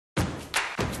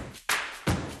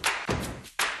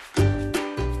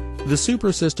The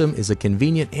Super System is a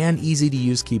convenient and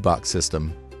easy-to-use keybox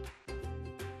system.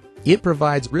 It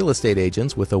provides real estate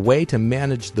agents with a way to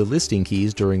manage the listing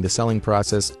keys during the selling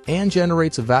process and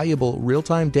generates valuable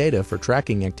real-time data for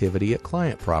tracking activity at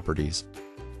client properties,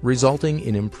 resulting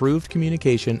in improved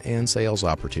communication and sales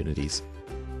opportunities.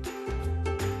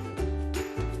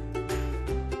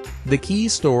 The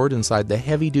keys stored inside the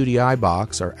heavy-duty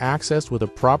iBox are accessed with a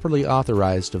properly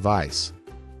authorized device.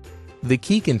 The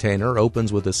key container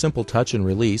opens with a simple touch and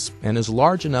release and is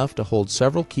large enough to hold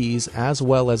several keys as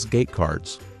well as gate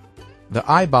cards. The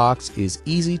iBox is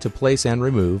easy to place and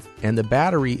remove, and the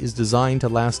battery is designed to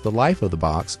last the life of the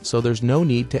box, so there's no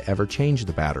need to ever change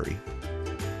the battery.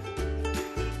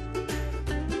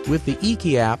 With the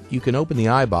eKey app, you can open the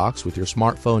iBox with your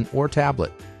smartphone or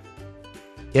tablet.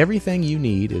 Everything you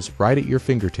need is right at your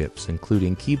fingertips,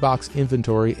 including keybox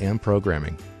inventory and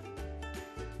programming.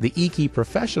 The eKey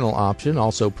Professional option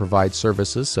also provides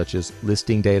services such as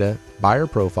listing data, buyer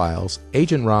profiles,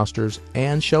 agent rosters,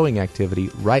 and showing activity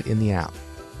right in the app.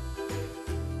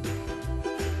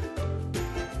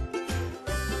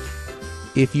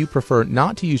 If you prefer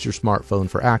not to use your smartphone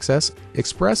for access,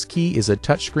 ExpressKey is a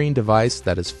touchscreen device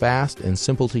that is fast and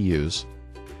simple to use.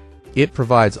 It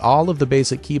provides all of the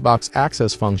basic keybox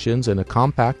access functions in a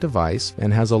compact device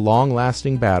and has a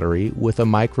long-lasting battery with a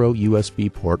micro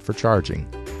USB port for charging.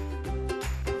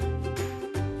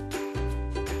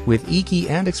 With eKey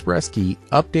and ExpressKey,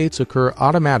 updates occur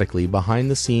automatically behind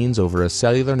the scenes over a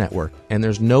cellular network, and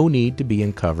there's no need to be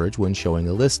in coverage when showing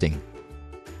a listing.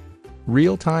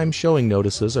 Real-time showing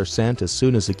notices are sent as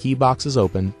soon as the keybox is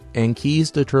open, and keys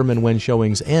determine when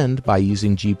showings end by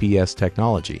using GPS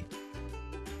technology.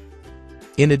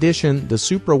 In addition, the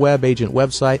Supra Web Agent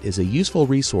website is a useful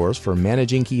resource for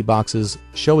managing keyboxes,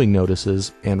 showing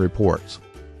notices, and reports.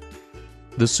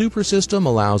 The Super System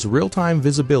allows real-time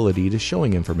visibility to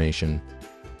showing information.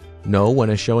 Know when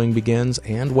a showing begins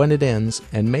and when it ends,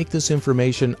 and make this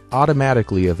information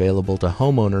automatically available to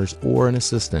homeowners or an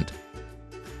assistant.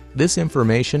 This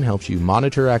information helps you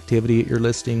monitor activity at your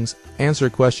listings, answer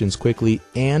questions quickly,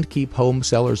 and keep home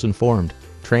sellers informed,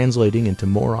 translating into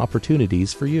more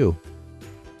opportunities for you.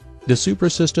 The Super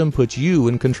System puts you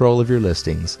in control of your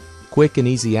listings. Quick and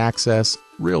easy access,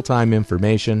 real-time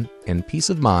information, and peace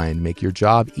of mind make your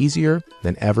job easier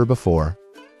than ever before.